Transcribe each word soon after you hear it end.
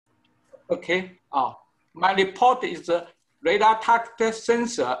Okay. My report is a radar target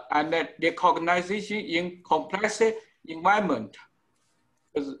sensor and recognition in complex environment.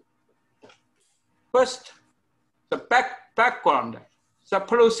 First, the background. The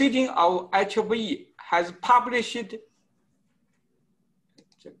proceeding of HV has published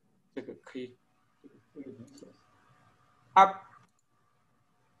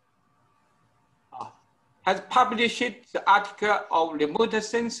the article of remote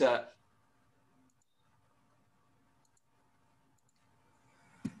sensor.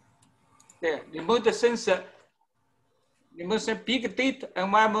 The remote sensor big data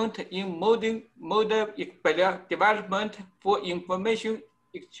environment in model development for information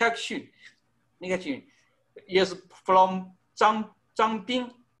extraction. Is from Zhang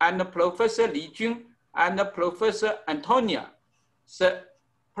Bing and Professor Li Jun and Professor Antonia. The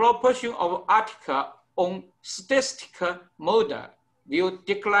proportion of article on statistical model will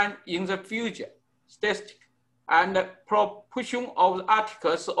decline in the future. Statistic and the proportion of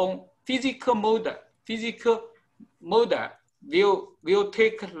articles on physical model will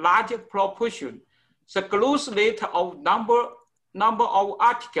take larger proportion. The growth rate of number of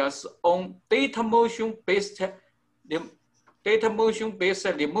articles on data motion based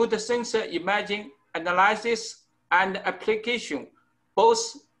remote sensor imaging analysis and application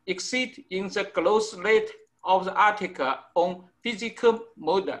both exceed in the growth rate of the article on physical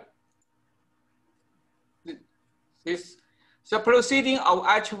model. The proceeding of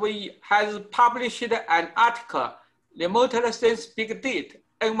HV has published an article, Remote Sense Big Data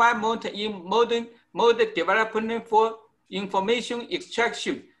Environment in Modern Development for Information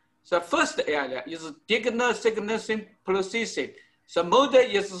Extraction. The first area is signal processing. The model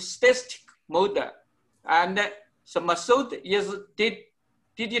is statistic model, and the method is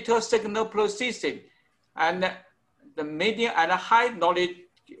digital signal processing, and the medium and high knowledge,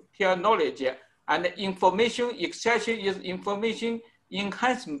 peer knowledge, and information extraction is information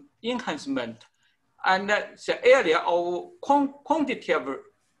enhancement. And the area of quantitative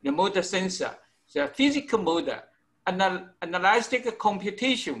remote sensor, the physical model, analytic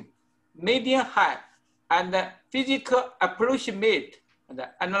computation, medium high, and physical approximate, and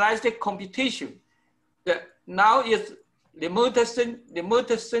analytic computation. Now is remote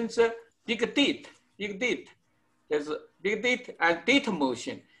sensor big data. There's big data and data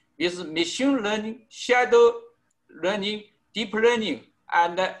motion with machine learning, shadow learning, deep learning,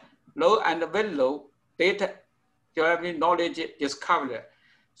 and low and very low data driven knowledge discovery.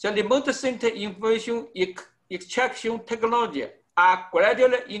 The remote sensor information extraction technology are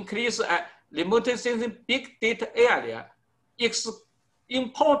gradually increased at remote sensing big data area. It's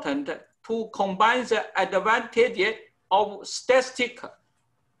important to combine the advantages of statistic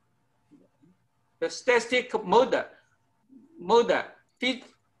model.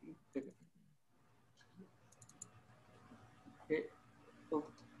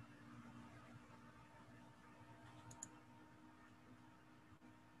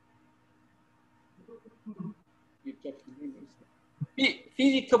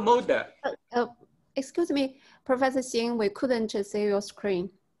 Physical model. Excuse me, Professor Xing, we couldn't see your screen.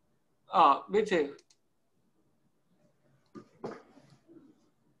 Which is?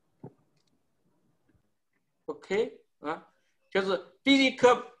 Okay, just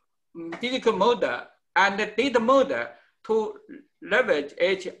physical model and data model to leverage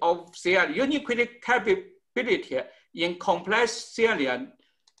edge of their unique capability in complex Xi'an.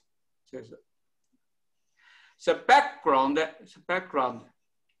 The background,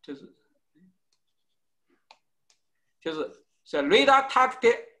 just the radar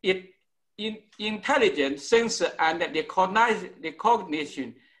target intelligent sensor and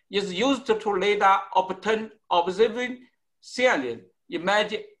recognition is used to radar observing Xi'an,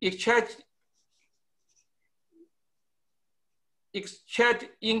 imagine extract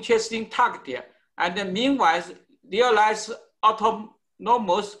interesting target, and meanwhile realize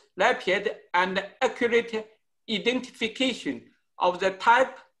autonomous, rapid, and accurate identification of the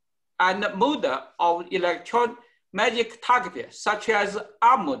type and model of electromagnetic target, such as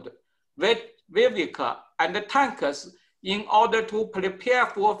armored vehicle and tankers, in order to prepare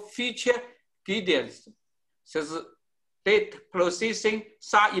for future guidance, such as data processing,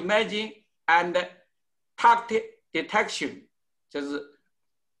 SAR imaging, and target detection.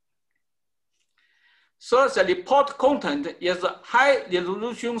 So the report content is high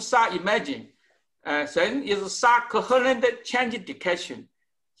resolution SAR imaging. Then is SAR coherent change detection,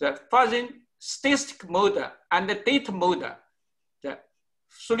 the fuzzy statistic model and the data model. The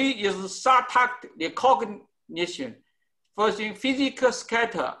 3 is SAR target recognition, fuzzy physical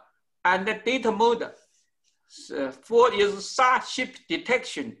scatter and the data model. 4 is SAR shift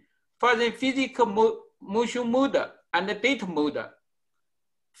detection, further physical motion mode and data mode.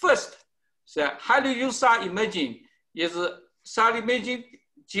 First, the highly used SAR imaging is SAR imaging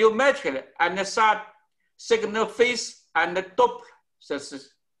geometry and SAR signal phase and Doppler.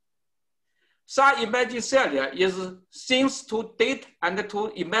 SAR imaging serial is things to date and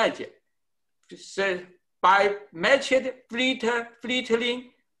to image. So by matched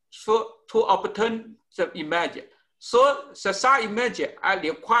filtering to obtain the image. So the SAR image are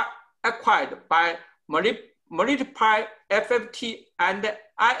acquired by multiply FFT and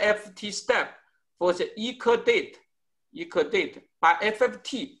IFT step for the equal date. By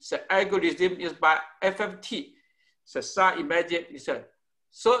FFT, the algorithm is by FFT. The SAR imaging result.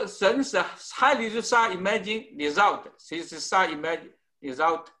 So since the highly used SAR imaging result, this is SAR imaging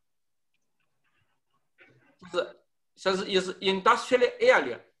result. So is industrial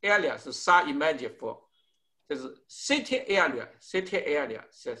area, the SAR imaging for. There's city area, city area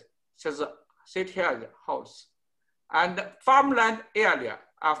house, and farmland area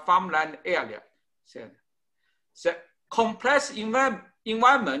are farmland area. The complex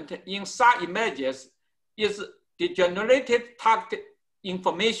environment in SAR images is degenerated target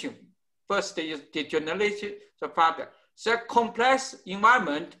information. First is degeneration the factor. The complex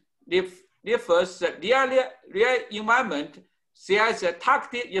environment refers to the real environment. There the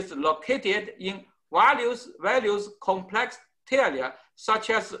target is located in various complex area, such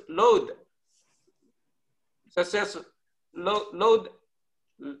as load,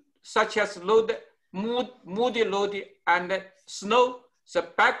 moody load, and snow, the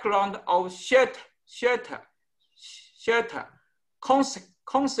background of shelter,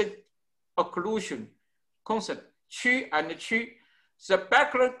 constant occlusion, Qi and Qi, the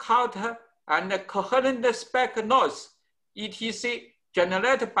background counter and coherent spec noise, etc.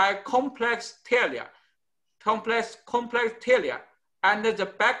 generated by complex talia, and the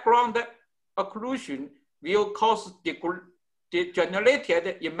background occlusion will cause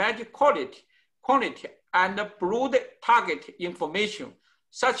degenerated image quality and broad target information,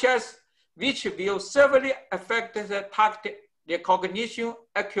 such as which will severely affect the target recognition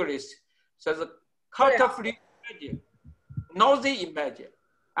accuracy. So the counterfeit image, noisy image,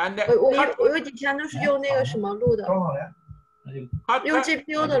 and 我有几天都是用那个什么录的，用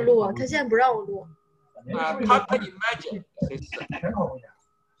GPU 的录，他现在不让我录。counter image.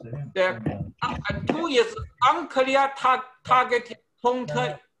 And two is unclear target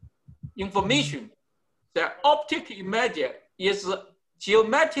counter information. The optic image is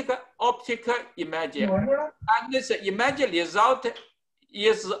geometric optical image, and this image result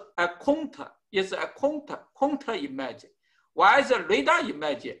is a counter image, while the radar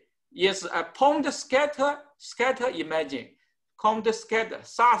image is a point scatter imaging, point scatter.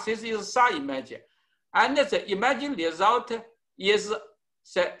 SAR, this is SAR image, and the imaging result is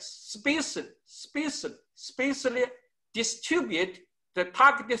the spatially distribute the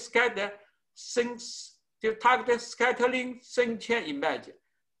target scatter since the target scattering signature image,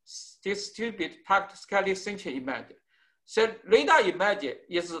 distribute target scattering signature image. The radar image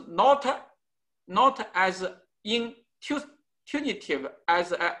is not as intuitive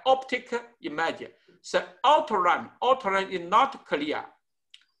as an optic image. The outline is not clear,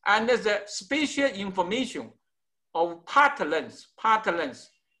 and the spatial information of part length,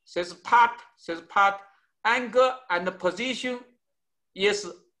 says part, angle and position is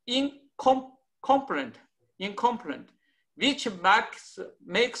incomplete, which makes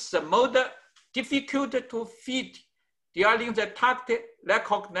the model difficult to fit during the target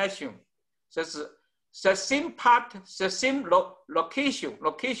recognition. So the same part, the same location,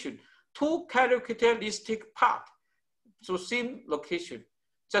 two characteristic part to same location.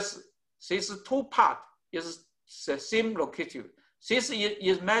 Just this two part is the same location. This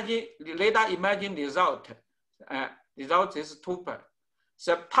is radar imaging result. Result is two part.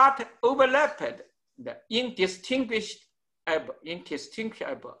 The part overlapped,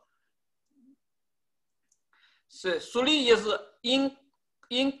 indistinguishable. So three is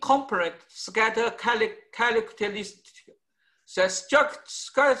incomplete scatter characteristic. The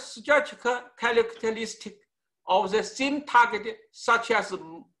structural characteristic of the same target, such as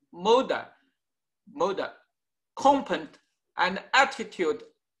mode, component, and attitude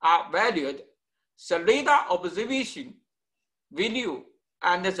are valued. The radar observation value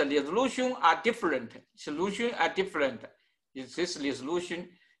and the resolution are different. Is this resolution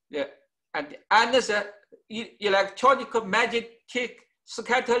and the electronic magnetic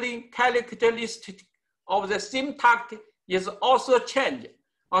scattering characteristic of the same target is also changed.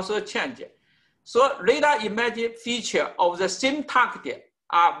 So radar imaging feature of the same target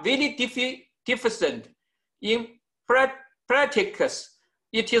are very different in practice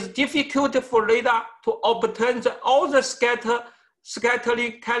it is difficult for radar to obtain all the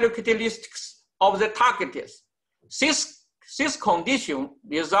scattering characteristics of the targets. This condition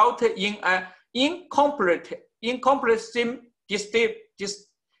results in an incomplete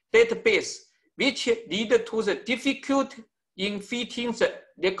database, which leads to the difficulty in fitting the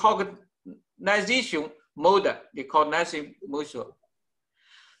recognition model.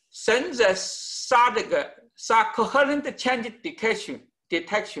 Since the SAR coherent change detection,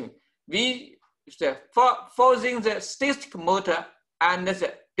 we following the statistical model and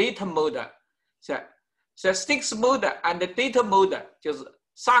the data model. The statistics model and the data model is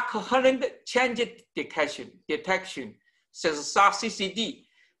SAR coherent change detection. Says SAR CCD.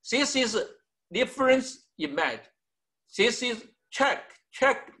 This is difference image. This is check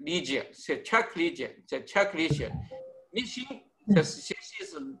region. The check region. Mission. This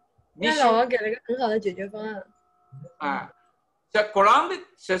is mission. 那老王给了一个很好的解决方案。The ground.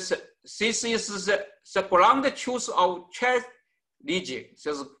 This is the ground truth of check region.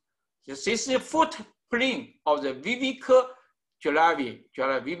 This is the footprint of the Vivica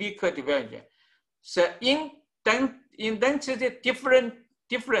division. The intensity difference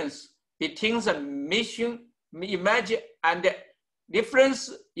between the mission image and the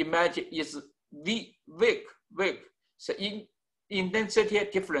difference image is weak. The intensity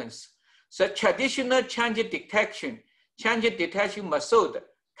difference. The traditional change detection method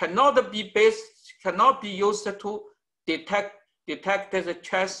cannot be used to detect the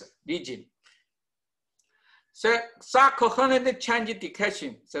trace region. The SAR coherent change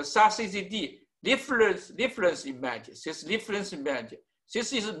detection, the SAR CCD, difference image. This difference image.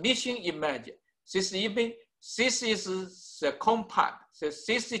 This is mission image. This is the compound. This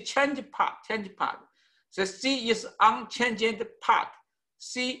is change part. The C is unchanged part.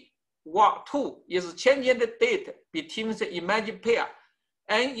 C2 is changing the data between the image pair.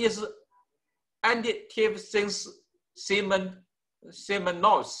 N is additive since same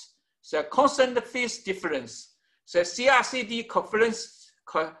noise. The constant phase difference. The CRCD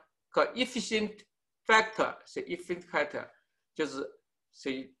coefficient factor. Just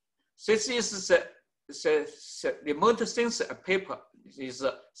this is the remote sensor paper is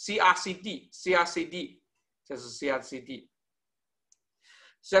CRCD. This is CRCD.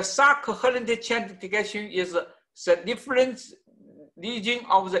 The SAR coherent change detection is the different region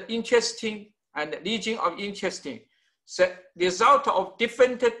of the interesting and region of interesting. The result of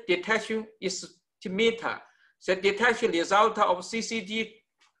different detection estimator. The detection result of CCD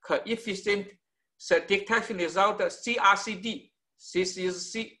coefficient. The detection result CRCD. This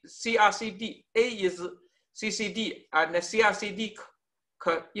is CRCD. A is CCD and CRCD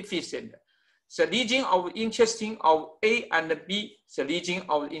coefficient. The region of interesting of A and B, the region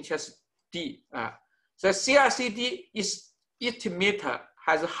of interest D. The CRCD estimator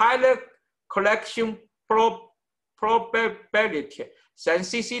has higher collection probability than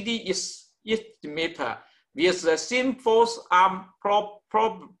CCD estimator with the same false arm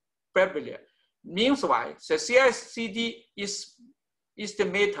probability. Meanwhile, the CRCD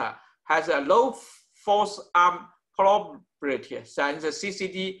estimator has a low false arm probability than the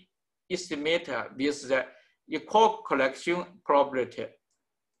CCD estimator with the equal collection probability.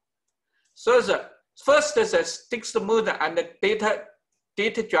 So the first is the statistical model and the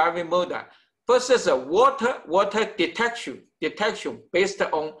data-driven model. First is the water detection based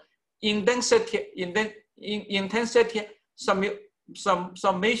on intensity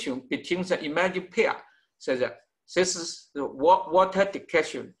summation between the image pair. So this is the water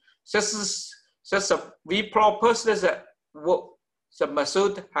detection. We propose that the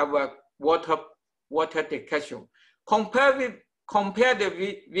method have a water detection. Compared with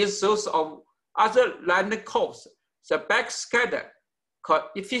those of other land coasts, the backscatter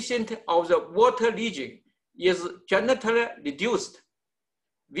coefficient of the water region is generally reduced,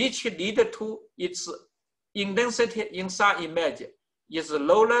 which leads to its intensity in SAR image is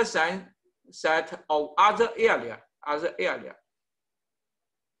lower than that of other area.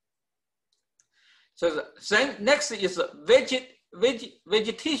 So then next is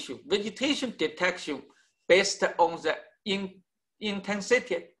vegetation detection based on the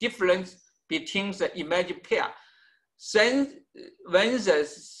intensity difference between the image pair. Then when the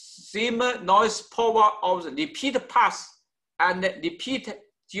same noise power of the repeat path and repeat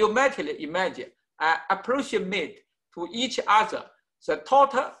geometric image are approximate to each other, the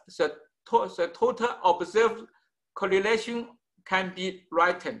total observed correlation can be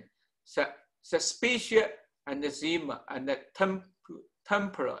written. The spatial and the zima and the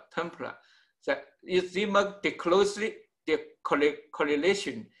temporal. The zima closely the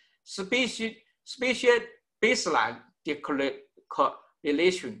correlation. Spatial baseline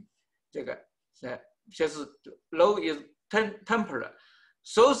relation， 这个就是 low is temporal.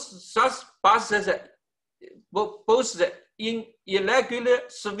 So such buses both the irregular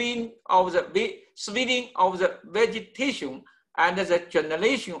swing of the vegetation and the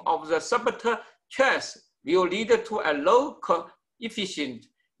generation of the subtle trace will lead to a low coefficient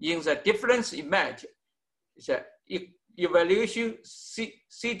in the difference image. The evaluation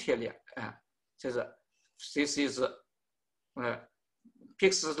criteria. This is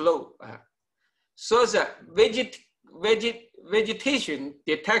pixels low. So the vegetation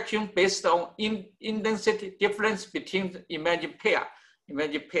detection based on intensity difference between the image pair.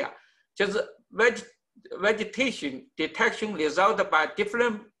 Just vegetation detection result by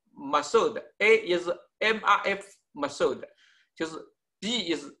different method. A is MRF method. Just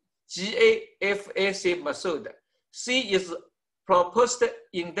B is GAFAC method. C is proposed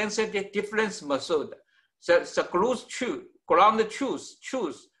intensity difference method. The ground truth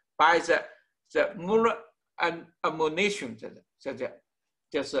choose by the Muller and ammunition.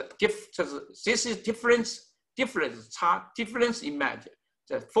 This is difference image.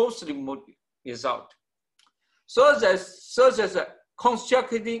 The false result. So the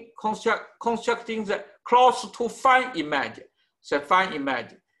constructing the close to fine image. The fine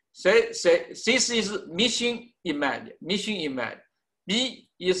image. This is missing image. B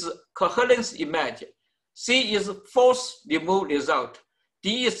is coherence image. C is false remove result.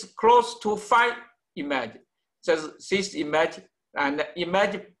 D is close to fine image. So this image and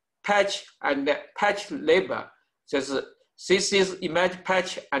image patch and patch label. So this is image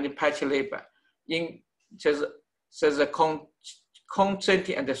patch and patch label. In the content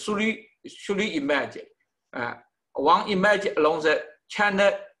and the three image. One image along the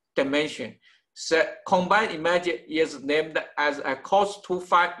channel dimension. The combined image is named as a close to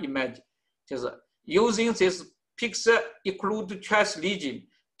fine image. Using this pixel include trace region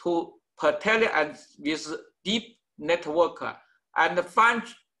to pertell and with deep network and fine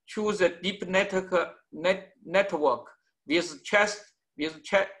choose a deep network with trace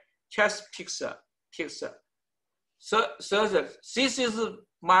pixel. So this is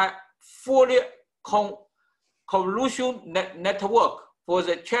my fully convolution network for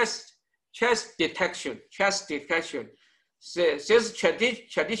the trace detection. This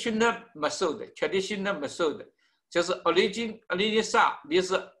traditional method. Just origin SAR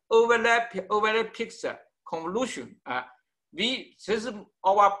with overlap pixel convolution. This is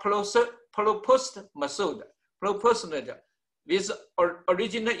our proposed method. With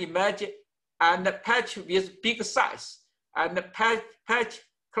original image and patch with big size and patch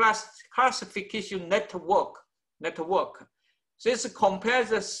classification network. This compares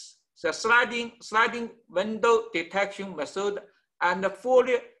the sliding window detection method and the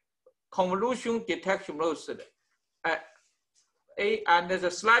fully convolution detection method. And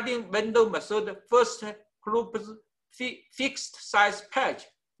the sliding window method first groups fixed size patch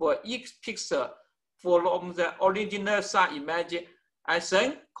for each pixel from the original SAR image, and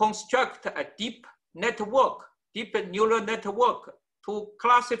then construct a deep neural network to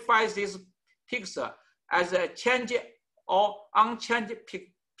classify this pixel as a changed or unchanged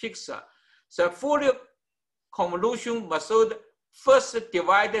pixel. The fully convolution method first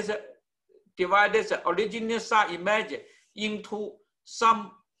divides the original SAR image into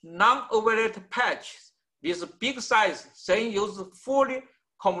some non-overlapped patches with big size, then use fully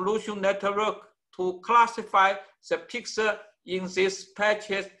convolution network to classify the pixel in these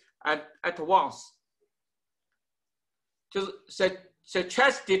patches at once. The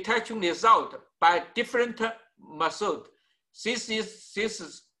trace detection result by different method. This is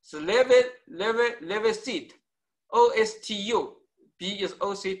the level seed, OSTU, B is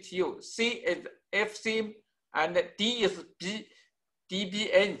OCTU, C is FCM, and D is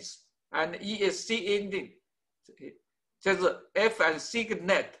DBNs, and E is CND. There's F and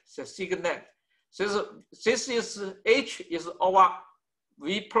SIGNet, the SIGNet. This is H is our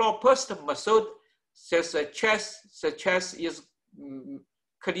we proposed method. Says the chess is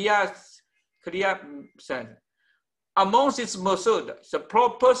clear. Among this method, the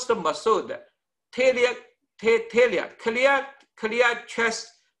proposed method, clear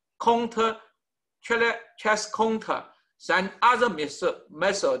chess counter, than other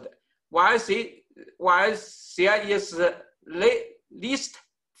method. While there is least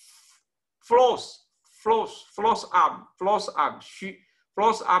false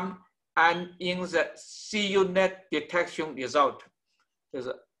arm, and in the CUNet detection result,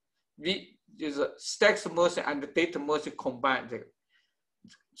 is stacks motion and data motion combined.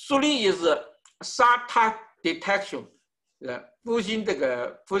 3 is SAR type detection, 附近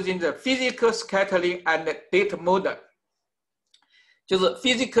的 physical scattering and data model.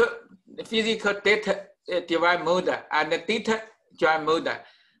 physical data derived model and data derived model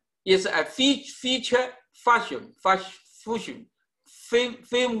is a feature function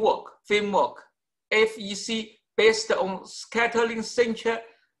framework FEC based on scattering center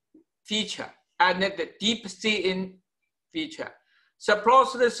feature and the deep Xi'an feature. The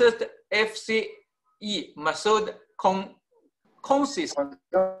process FCE method consists of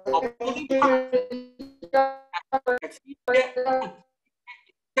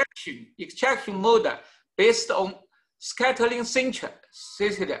extraction model based on scattering center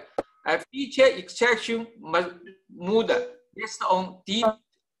system, a feature extraction model based on deep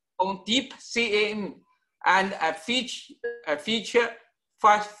Xi'an, and a feature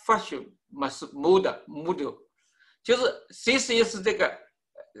function model. 就是 this is 这个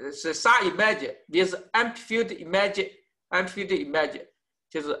是 SAR image with amplified image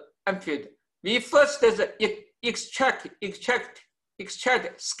就是 amplified. We first is extract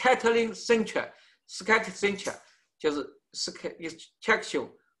scattering center 就是 extraction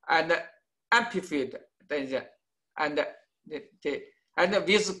and amplified 等一下 and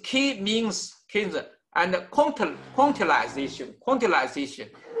with key means and quantization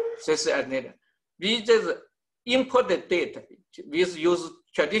这是 another. We just import the data with use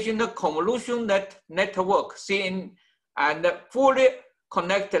traditional convolution network Xi'an and fully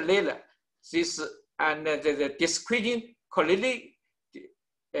connected layer. This and the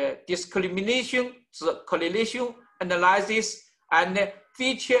discrimination, correlation analysis, and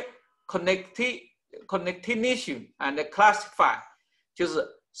feature connectivation and classify. Just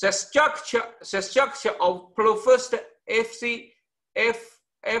the structure of first FEC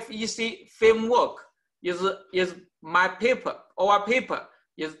framework is my paper, our paper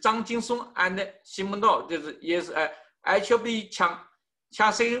is Zhang Jinsong and Simon is HB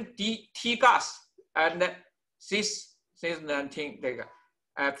Changxing T gas and this since 19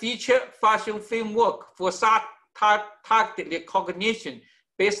 feature function framework for target recognition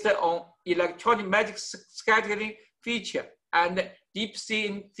based on electronic magic scattering feature and deep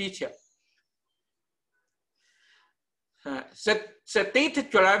Xi'an feature. The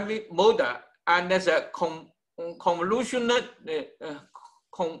data-driven model and the convolutional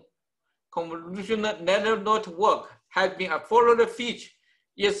network has been a followed feature.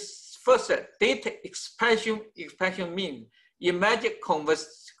 Is first data expansion means image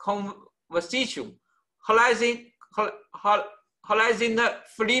conversation, horizontal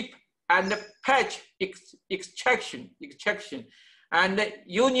flip and patch extraction and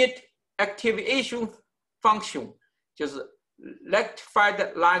unit activation function, just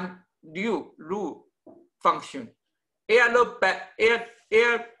rectified line rule function, air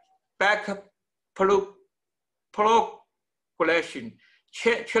back progression,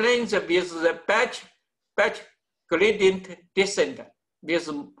 challenge with the batch gradient descent with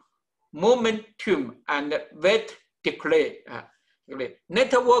momentum and weight decay.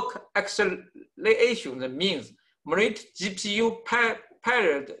 Network acceleration means merit GPU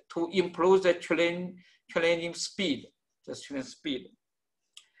paired to improve the training speed.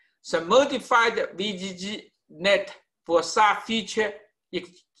 The modified VGG net for SAR feature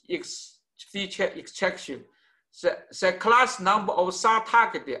extraction. The class number of SAR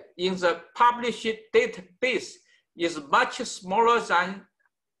target in the published database is much smaller than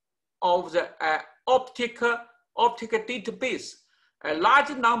of the optical database. A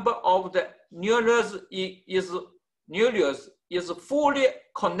large number of the neurons is fully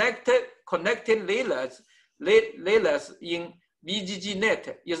connected layers in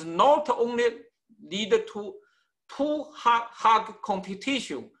VGGNet is not only lead to too hard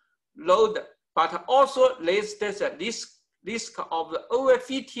computation load, but also raises the risk of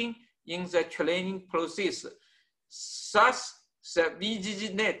overfitting in the training process. Thus, the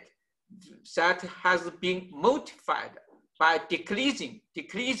VGGNet that has been modified by decreasing the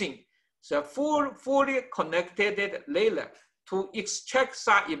fully connected layer to extract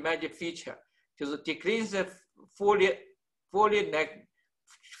SAR image feature, to decrease the fully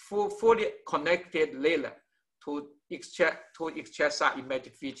connected layer to extract SAR image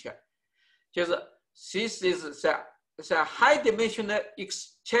feature. Just this is the high dimensional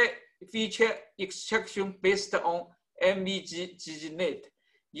feature extraction based on MVGGNet.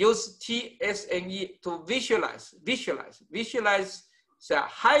 Use TSNE to visualize the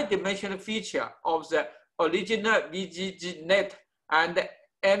high dimensional feature of the original VGGNet and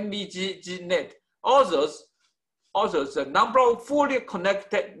MVGGNet. Also, the number of fully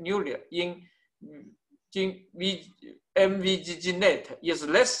connected neurons in MVGGNet is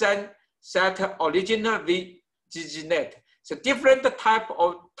less than that original VGGNet. The different type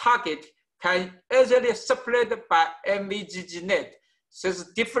of target can easily separated by MVGGNet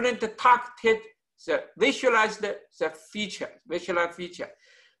says different targeted visualized feature.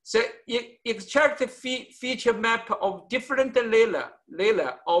 So extract the feature map of different layer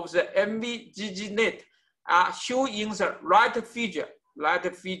of the MVGGNet are shown in the right figure.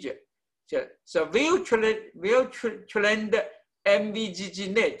 So virtual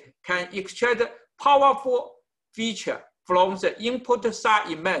MVGGNet can extract powerful feature from the input SAR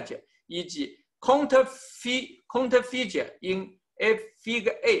image, e.g. counter feature in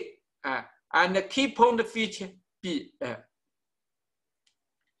figure A and key point feature B.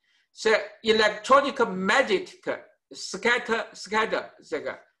 So electronic magnetic scattering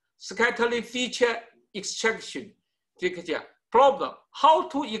feature extraction. Problem: how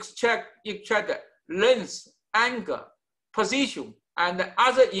to extract length, angle, position, and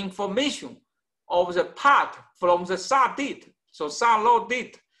other information of the part from the SAR data. So SAR law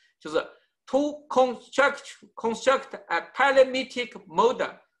data. To construct a parametric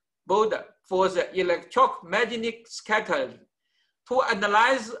model for the electromagnetic scattering. To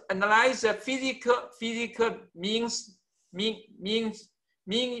analyze the physical meanings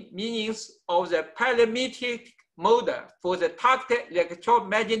of the parametric model for the target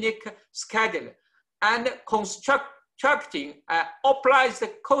electromagnetic scattering, and constructing an authorized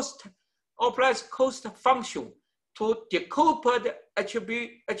cost function to decouple the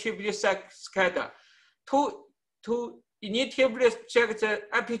attribute scatter. To initially check the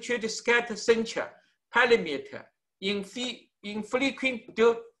aperture scatter center parameter in frequent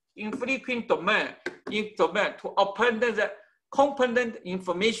domain to obtain the component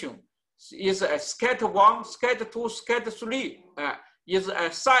information is a scatter 1, scatter 2, scatter 3 is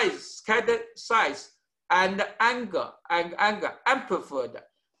a scatter size and angle amplitude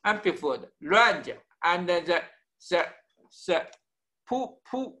range and the pull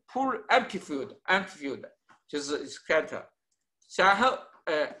amplitude 就是scatter。然后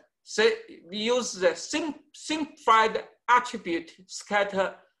we use the simplified attribute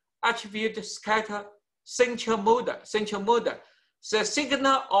scatter central model. The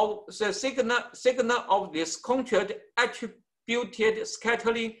signal of this controlled attributed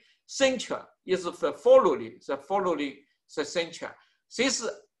scattering center is the following center. This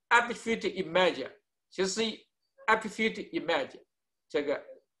amplitude image， 就是amplitude image， 这个。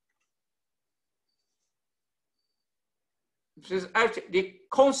The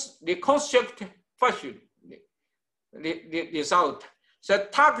construct function the result. The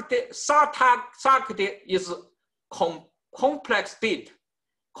target is complex data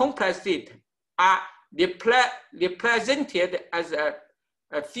are represented as a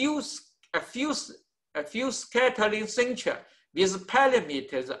few scattering center with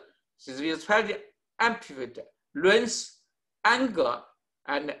parameters with amplitude, length, angle,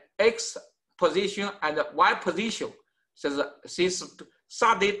 and x position and y position. So this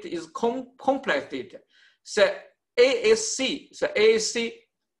SAR data is complex data. So ASC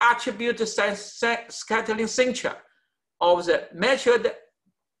attribute scattering center of the measured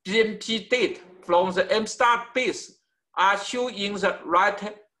BMP data from the M star base are shown in the right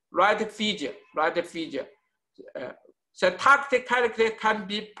figure. The target character can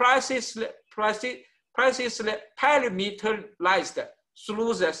be precisely parameterized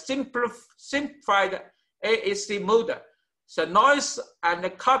through the simplified ASC model. The noise and the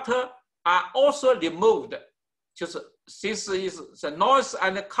cutter are also removed. This is the noise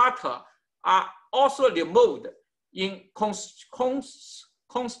and the cutter are also removed in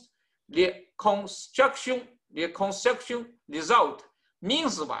the construction result.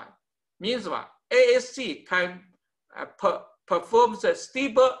 Meanwhile, ASC can perform the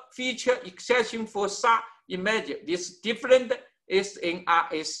stable feature extraction for SAR image with different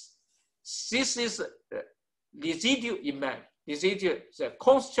SNRs. This is residual image, the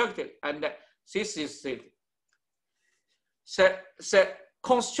constructed, and this is the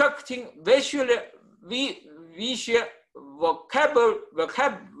constructing visual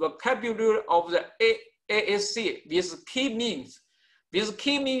vocabulary of the ASC with key means. With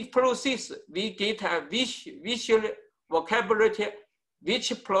key means process, we get a visual vocabulary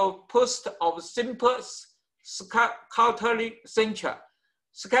which proposed of simple scattering center.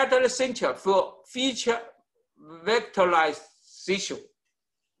 Scattering center for feature vectorization.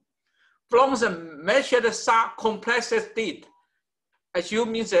 From the measured SAR complexity data,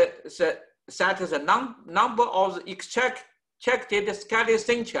 assuming that the number of extracted scattering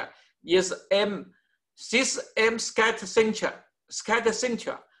center is M, this M scatter center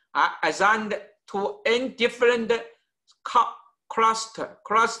are assigned to n different cluster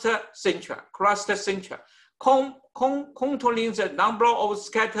center, controlling the number of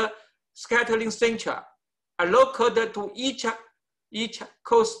scattering center allocated to each each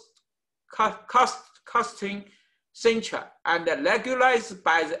casting center and regularized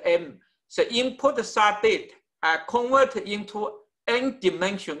by the M. The input SAR data are converted into n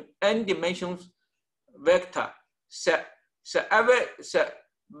dimensions vector. The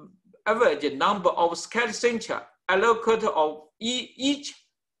average number of scatter center allocated of each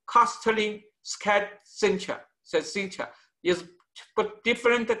clustering scatter center. The center is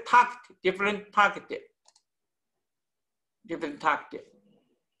different target.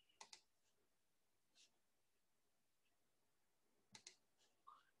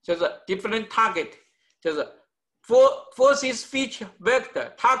 So the different target. For this feature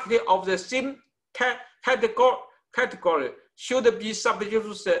vector, target of the same category should be subject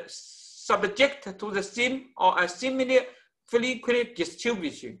to the same or a similar frequency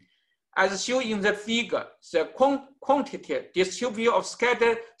distribution. As shown in the figure, the quantity distribution of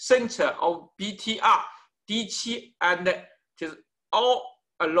scatter center of BTR, D7, and all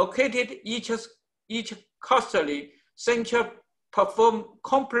located each clustering center perform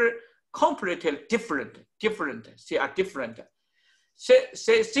completely different. They are different. So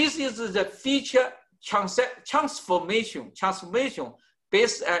this is the feature transformation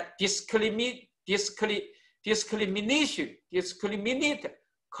based on discriminate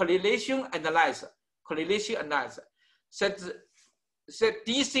correlation analysis. So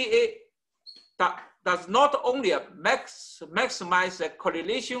DCA does not only maximize the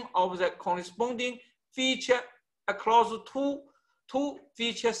correlation of the corresponding feature across two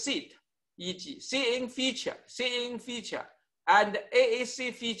feature set, e.g. Xi'an feature, and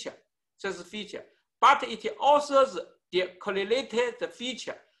AAC feature, but it also correlated the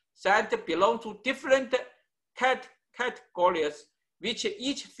feature that belong to different categories, which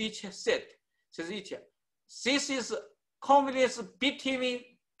each feature set. So this is convenience between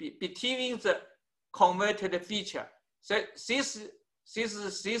the converted feature. So this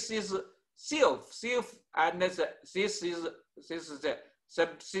is self, and this is the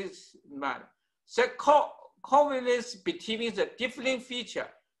subsystem. So convenience between the different feature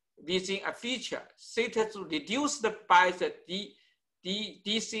within a feature set is reduced by the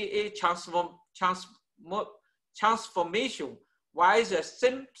DCA transformation, while the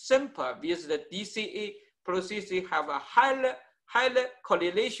sample with the DCA processing have a higher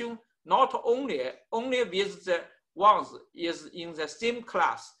correlation, not only with the ones is in the same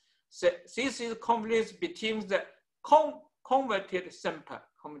class. So this is convenience between the converted sample,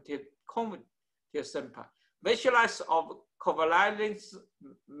 visualize of covariance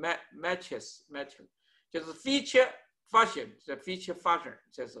matches, just feature function,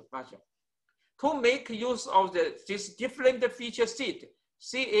 To make use of this different feature set,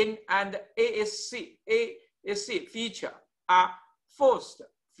 Xi'an and ASC feature are forced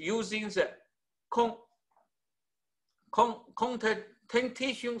using the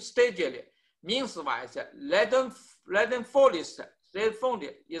concatenation strategy. Meanwhile, random forest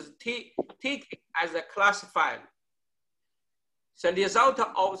is taken as a classifier. The result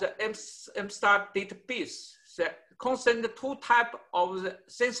of the MSTAR database concerns two types of the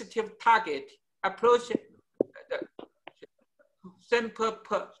sensitive target approach, sample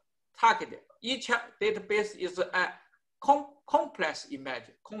per target. Each database is a complex image,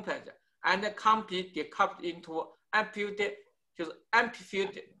 and can be decoupled into amplitude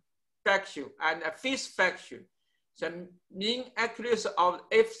fraction and a phase fraction. The mean accuracy of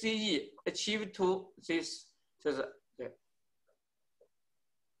FCE achieved to this.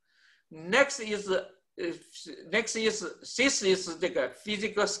 Next is the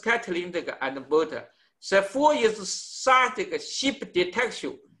physical scattering and border. The four is SAR ship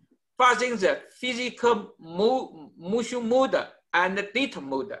detection, using the physical motion mode and data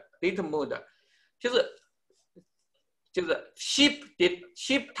mode.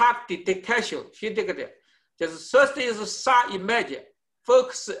 Ship target detection. The first is SAR image,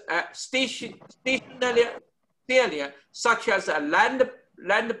 focus stationary area such as a land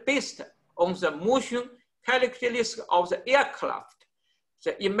based on the motion characteristics of the aircraft.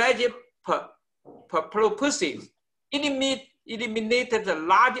 The image purposes eliminate the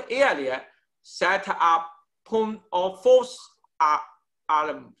large area that are point or force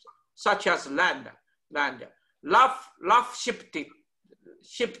arms, such as land. Rough ship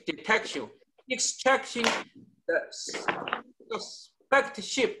detection, extracting the suspect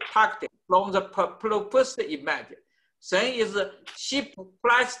ship target from the proposed image. Then is ship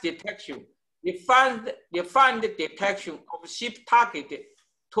price detection. We find detection of ship target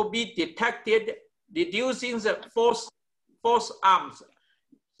to be detected, reducing the force arms.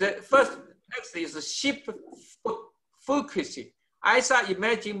 Next is ship focusing. ISAR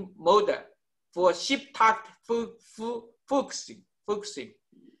imaging model for ship target focusing. focusing.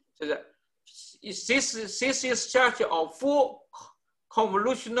 So this is structure of full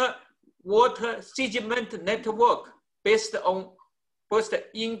convolutional water sediment network based on both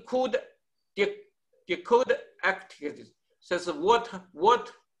encode decode activities. So it's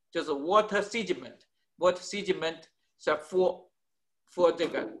water sediment. So for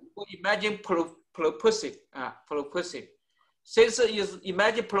imagine purposes. Since is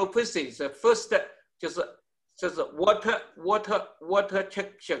imagine purposes, the first just water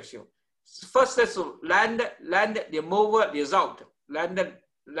section. First is land removal result. Land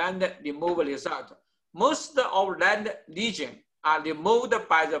removal result. Most of land region are removed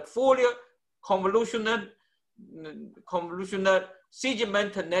by the fully convolutional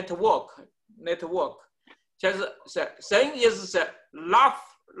sediment network. Then is the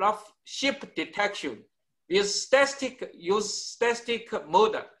rough ship detection. Use statistic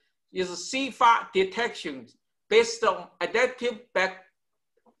model is CFA detection based on adaptive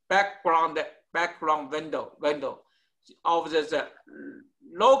background window of the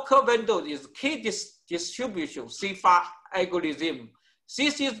local window is key distribution CFA algorithm.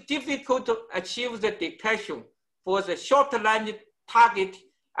 This is difficult to achieve the detection for the short range target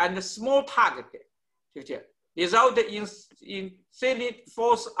and small target. Result in silent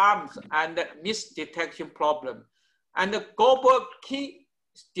false arms and misdetection problem. And the global key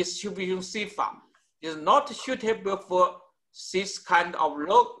distribution CFA is not suitable for this kind of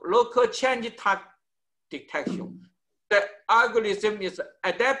local change target detection. The algorithm is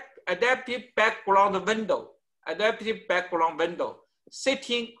adaptive background window.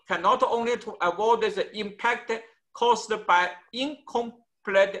 Setting can not only to avoid the impact caused by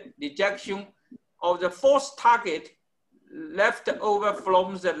incomplete rejection of the false target left over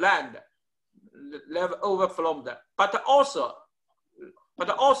from the land, but also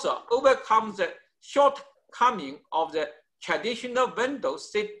overcome the shortcoming of the traditional window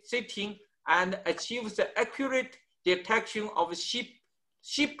setting and achieve the accurate detection of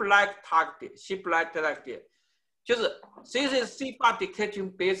ship-like target. This is CFA detection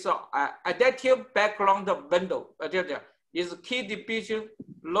based on adaptive background window. Is key distribution,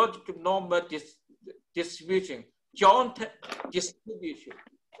 logic normal distribution, joint distribution.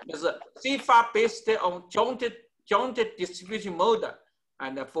 Is CFA based on joint distribution model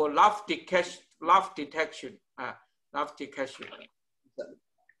and for rough detection.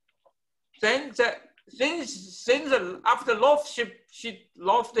 Then after loft ship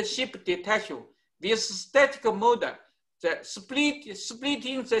detection, this statistical model, the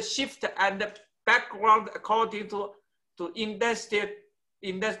splitting the shift and background according to index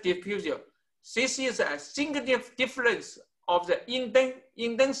diffusion. This is a significant difference of the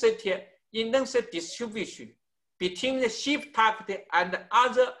intensity distribution between the shift target and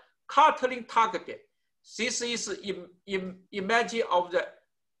other cartering target. This is image of the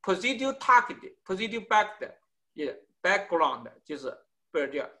positive target, positive background.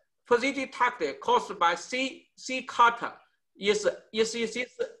 Positive target caused by C cutter is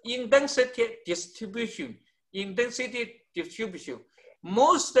intensity distribution.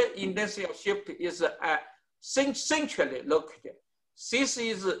 Most intensity of shift is centrally located. This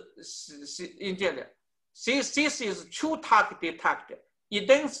is true target detected.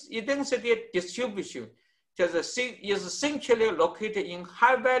 Intensity distribution is centrally located in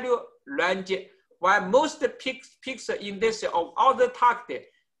high value range, while most peaks intensity of other target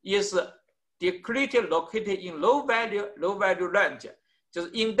is decreased located in low value range.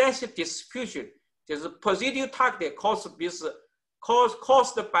 Just intensity distribution. Just positive target caused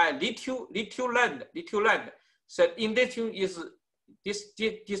by little land. So intensity is this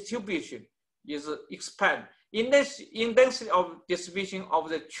distribution is expand. Intensity of distribution of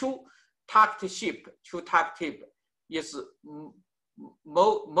the true target ship is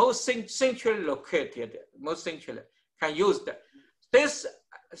most centrally located. Most centrally can use that. This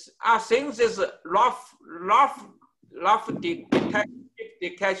I think this rough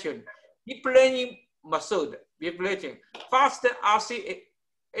detection, deep learning method, Fast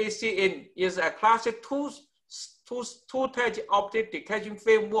RCACN is a classic two-stage object detection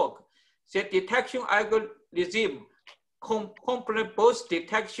framework. The detection algorithm complements both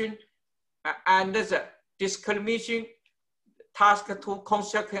detection and the discrimination task to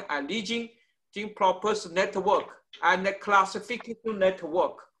construct a region purpose network and the classification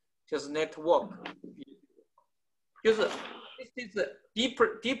network. This is a deep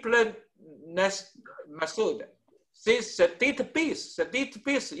learning method. This database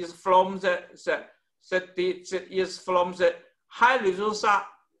is from the high resolution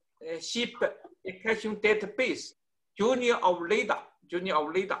ship detection database. Junior of radar.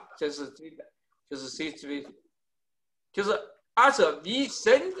 This is also, we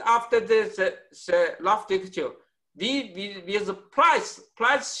send after the last lecture, we with price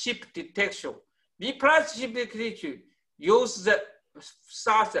ship detection. We price ship detection use the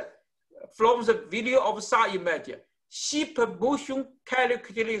SAR from the video of SAR image. Ship motion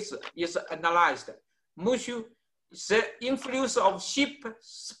characteristics is analyzed. Motion, the influence of ship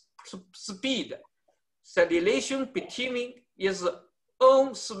speed, the relation between is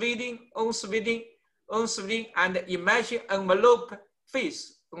on swinging and imagine envelope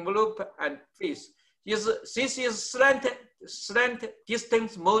and face. This is slant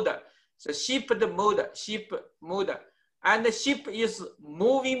distance model, the ship model, and the ship is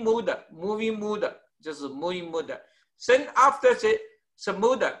moving model, just moving model. Then after the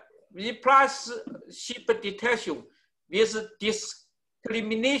model, we plus ship detection with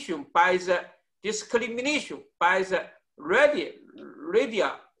discrimination by the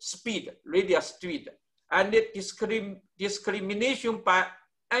radial speed, and discrimination by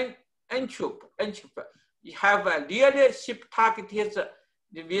entropy. You have a real ship targeted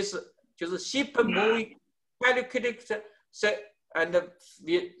with just ship moving characteristics and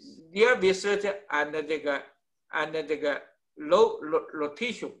real research and the low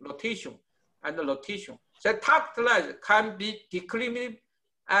rotation. The target line can be declared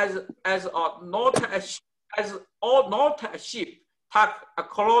as or not a ship target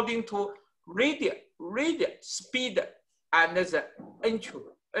according to radial speed and the entropy.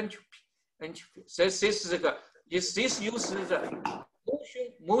 So this uses the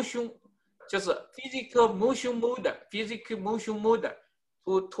motion, just physical motion model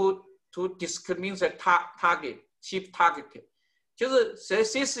to discriminate the target, ship target. Just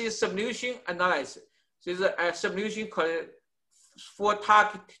this is simulation analysis. This is a simulation for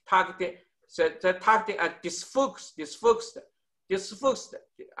target. The target are disfocused.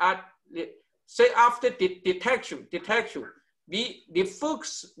 Say after detection, the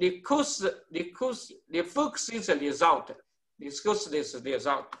focus is the result.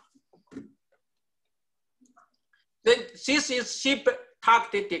 Then this is ship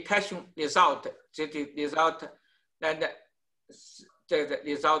target detection result. The result, and the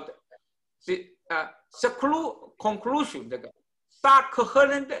result. The conclusion, the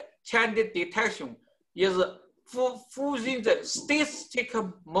coherent change detection is fusing the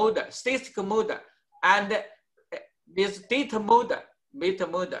statistical model and with data model.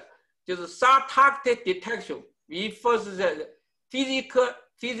 Just target detection. We first the physical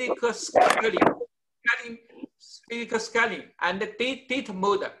scaling and the data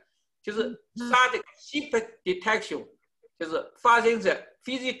model. Just ship detection. Just fusing the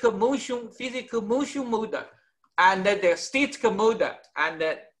physical motion model and the statistical model and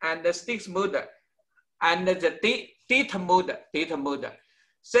the statistics model and the data model.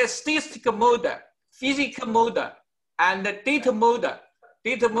 The statistical model, physical model, and the data model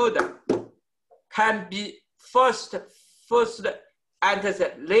can be first at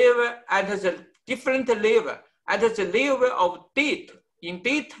the level, at the different level, at the level of data, in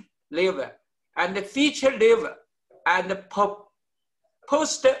data level, and the feature level, and the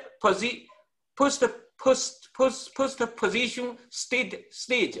post position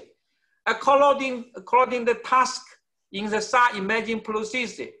stage. According the task in the SAR imaging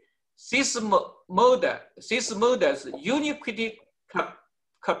process, this model's uniquity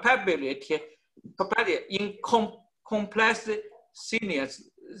capability in complex scenarios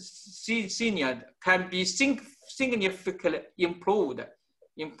can be significantly improved.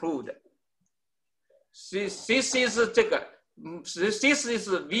 This is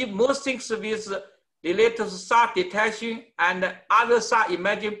we most things with related to SAR detection and other SAR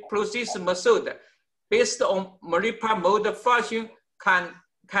imaging process method based on multiple mode function can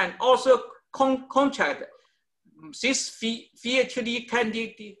also contract. This Ph.D.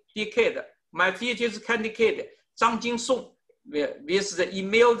 candidate, my Ph.D. candidate Zhang Jingsong with the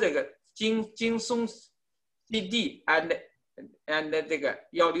email Jingsong CD and the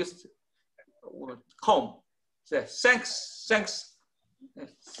 163.com.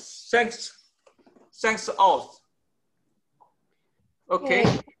 Thanks all. Okay.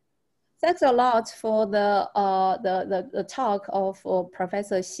 Thanks a lot for the talk of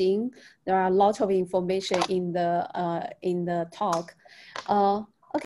Professor Xing. There are a lot of information in the talk.